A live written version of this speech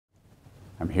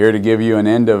I'm here to give you an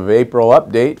end of April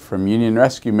update from Union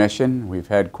Rescue Mission. We've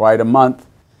had quite a month,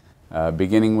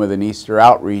 beginning with an Easter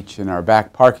outreach in our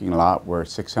back parking lot where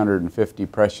 650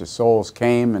 precious souls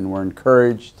came and were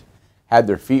encouraged, had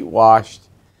their feet washed,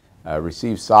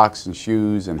 received socks and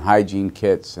shoes and hygiene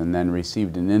kits, and then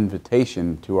received an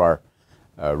invitation to our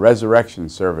resurrection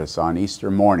service on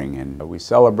Easter morning. And we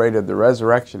celebrated the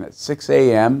resurrection at 6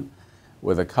 a.m.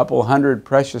 with a couple hundred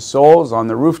precious souls on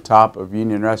the rooftop of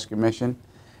Union Rescue Mission,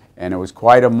 and it was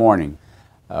quite a morning.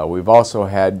 We've also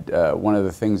had one of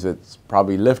the things that's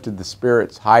probably lifted the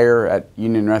spirits higher at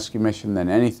Union Rescue Mission than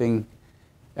anything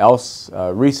else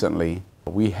recently.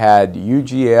 We had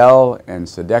UGL and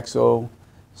Sodexo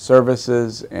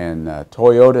services and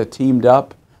Toyota teamed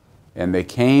up, and they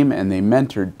came and they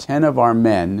mentored 10 of our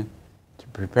men to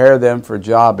prepare them for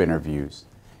job interviews.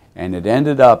 And it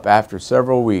ended up after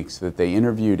several weeks that they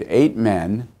interviewed 8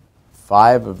 men.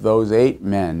 5 of those 8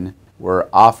 men were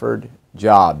offered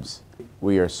jobs.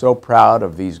 We are so proud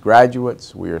of these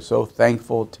graduates. We are so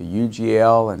thankful to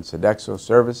UGL and Sodexo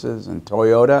Services and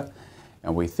Toyota,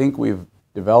 and we think we've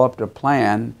developed a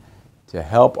plan to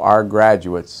help our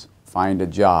graduates find a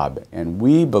job. And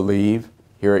we believe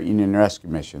here at Union Rescue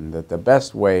Mission that the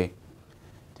best way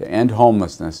to end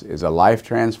homelessness is a life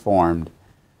transformed,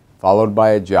 followed by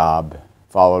a job,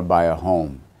 followed by a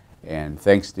home. And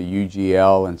thanks to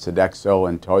UGL and Sodexo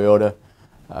and Toyota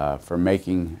for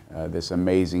making this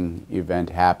amazing event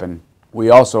happen. We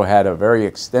also had a very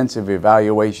extensive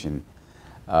evaluation.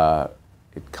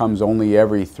 It comes only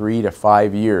every 3 to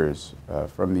 5 years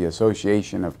from the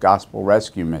Association of Gospel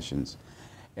Rescue Missions.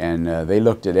 And they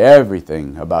looked at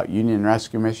everything about Union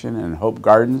Rescue Mission and Hope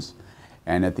Gardens.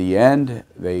 And at the end,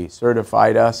 they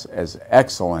certified us as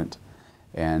excellent.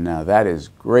 And that is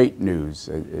great news.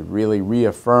 It really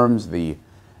reaffirms the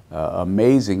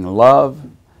amazing love,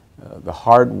 the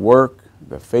hard work,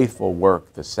 the faithful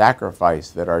work, the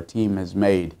sacrifice that our team has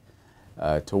made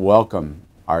to welcome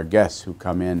our guests who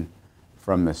come in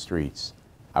from the streets.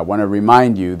 I want to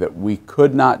remind you that we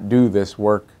could not do this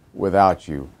work without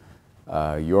you.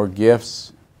 Your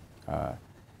gifts,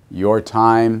 your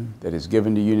time that is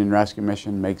given to Union Rescue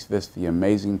Mission makes this the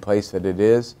amazing place that it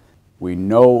is. We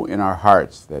know in our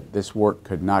hearts that this work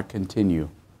could not continue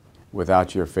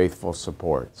without your faithful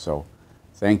support. So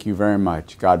thank you very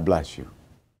much. God bless you.